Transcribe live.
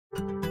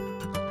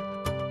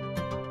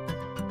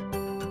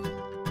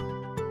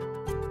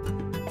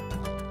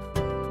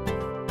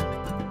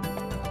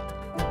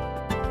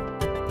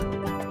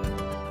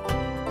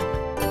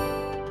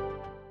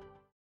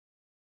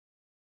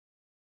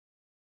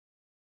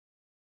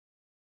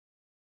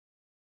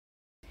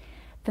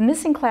The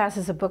Missing Class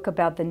is a book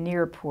about the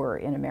near poor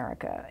in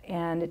America,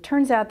 and it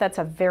turns out that's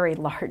a very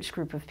large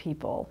group of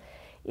people.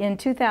 In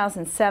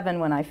 2007,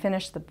 when I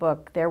finished the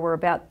book, there were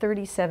about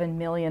 37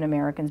 million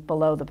Americans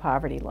below the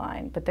poverty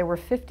line, but there were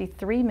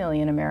 53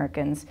 million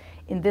Americans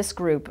in this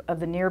group of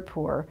the near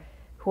poor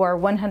who are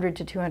 100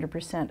 to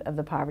 200% of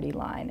the poverty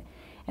line.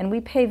 And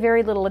we pay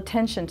very little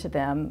attention to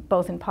them,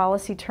 both in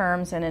policy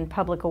terms and in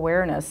public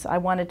awareness. I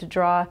wanted to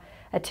draw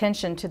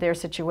attention to their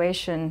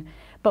situation,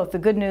 both the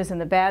good news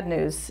and the bad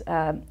news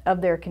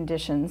of their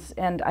conditions,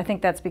 and I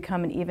think that's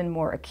become an even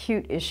more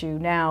acute issue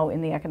now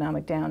in the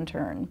economic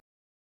downturn.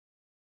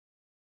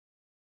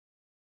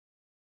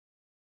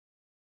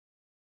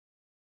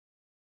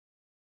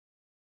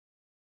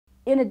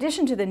 In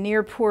addition to the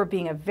near poor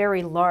being a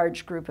very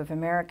large group of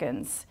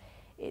Americans,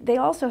 they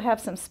also have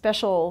some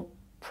special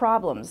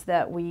problems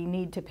that we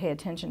need to pay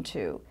attention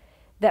to,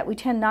 that we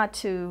tend not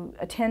to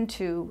attend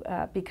to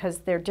because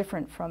they're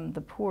different from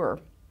the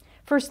poor.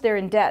 First, they're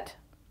in debt.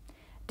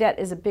 Debt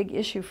is a big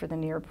issue for the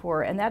near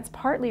poor, and that's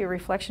partly a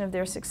reflection of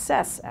their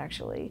success,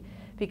 actually,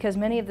 because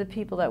many of the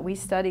people that we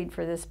studied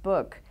for this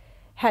book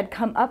had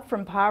come up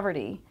from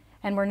poverty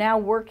and were now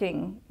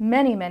working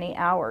many, many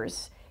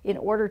hours in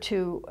order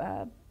to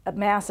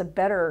amass a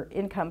better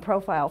income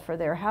profile for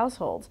their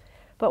households.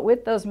 But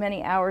with those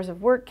many hours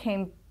of work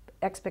came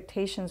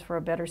expectations for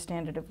a better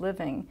standard of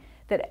living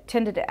that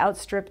tended to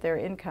outstrip their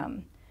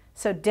income.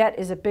 So debt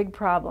is a big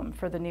problem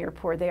for the near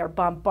poor. They are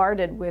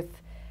bombarded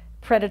with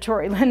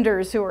predatory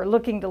lenders who are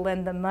looking to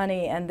lend them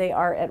money, and they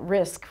are at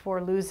risk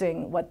for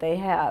losing what they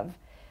have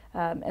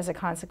as a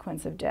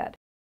consequence of debt.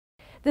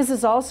 This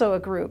is also a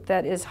group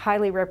that is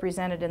highly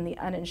represented in the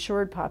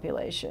uninsured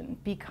population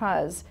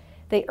because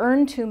they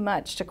earn too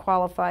much to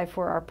qualify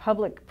for our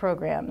public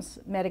programs,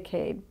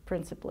 Medicaid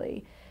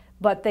principally,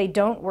 but they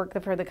don't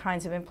work for the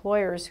kinds of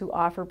employers who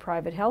offer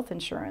private health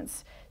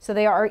insurance. So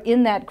they are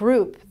in that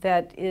group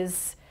that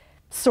is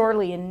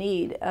sorely in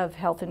need of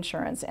health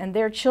insurance, and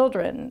their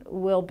children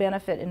will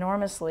benefit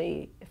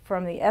enormously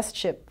from the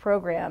S-CHIP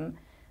program,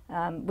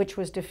 which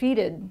was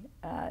defeated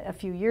a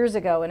few years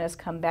ago and has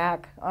come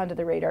back onto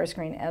the radar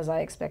screen as I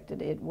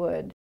expected it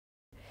would.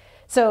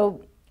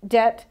 So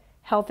debt,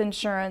 health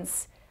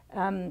insurance,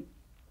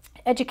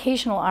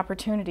 educational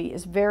opportunity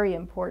is very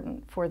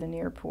important for the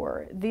near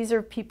poor. These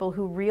are people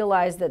who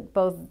realize that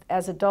both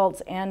as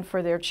adults and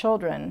for their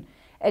children,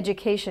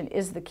 education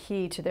is the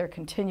key to their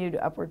continued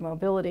upward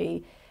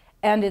mobility,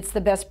 and it's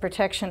the best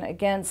protection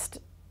against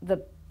the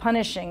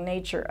punishing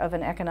nature of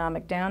an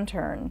economic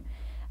downturn.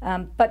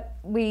 But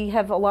we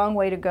have a long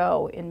way to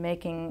go in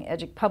making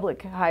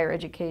public higher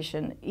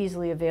education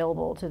easily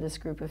available to this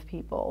group of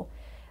people.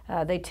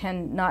 They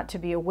tend not to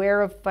be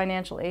aware of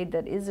financial aid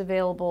that is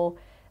available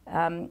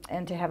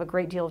and to have a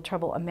great deal of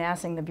trouble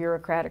amassing the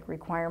bureaucratic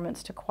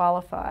requirements to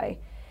qualify.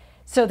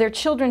 So their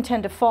children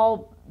tend to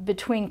fall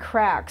between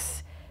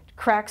cracks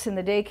in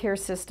the daycare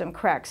system,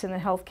 cracks in the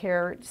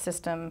healthcare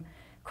system,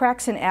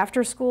 cracks in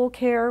after-school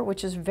care,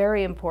 which is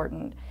very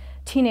important.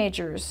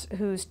 Teenagers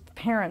whose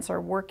parents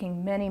are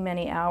working many,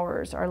 many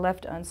hours are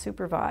left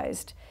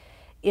unsupervised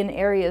in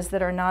areas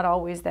that are not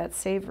always that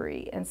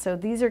savory. And so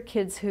these are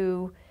kids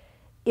who,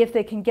 if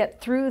they can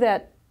get through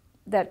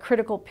that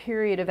critical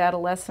period of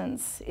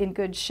adolescence in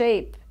good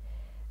shape,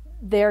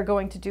 they're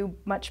going to do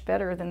much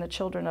better than the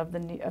children of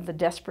the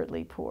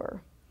desperately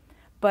poor.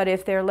 But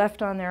if they're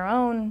left on their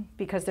own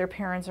because their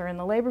parents are in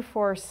the labor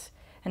force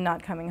and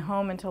not coming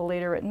home until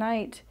later at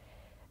night,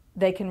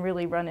 they can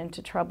really run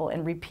into trouble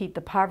and repeat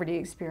the poverty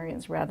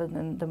experience rather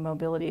than the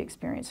mobility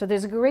experience. So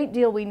there's a great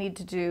deal we need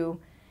to do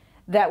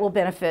that will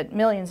benefit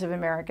millions of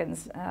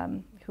Americans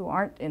who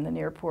aren't in the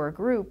near poor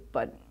group,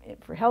 but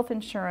for health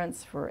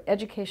insurance, for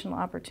educational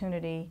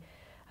opportunity,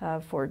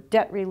 for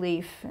debt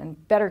relief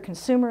and better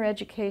consumer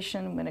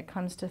education when it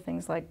comes to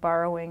things like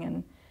borrowing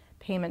and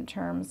payment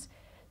terms.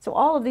 So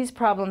all of these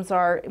problems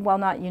are, while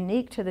not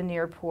unique to the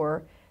near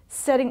poor,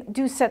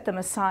 do set them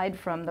aside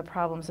from the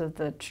problems of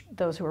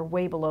those who are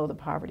way below the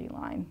poverty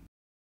line.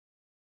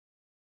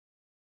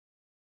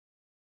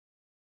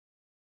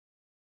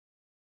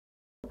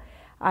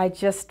 I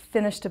just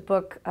finished a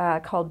book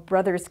called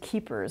Brothers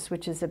Keepers,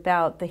 which is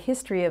about the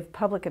history of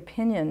public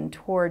opinion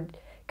toward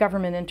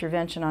government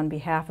intervention on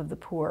behalf of the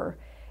poor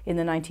in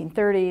the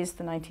 1930s,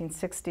 the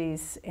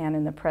 1960s, and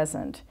in the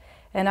present.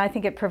 And I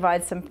think it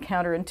provides some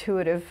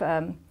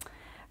counterintuitive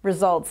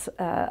results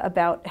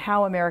about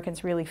how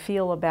Americans really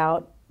feel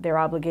about their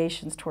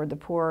obligations toward the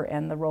poor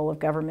and the role of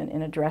government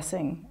in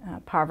addressing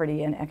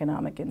poverty and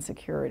economic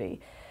insecurity.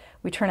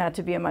 We turn out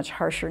to be a much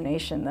harsher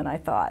nation than I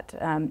thought,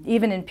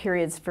 even in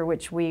periods for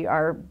which we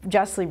are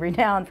justly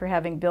renowned for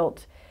having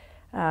built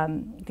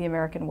the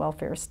American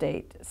welfare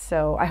state.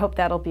 So I hope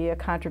that'll be a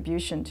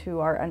contribution to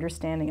our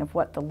understanding of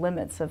what the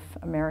limits of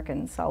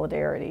American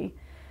solidarity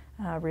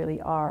really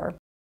are.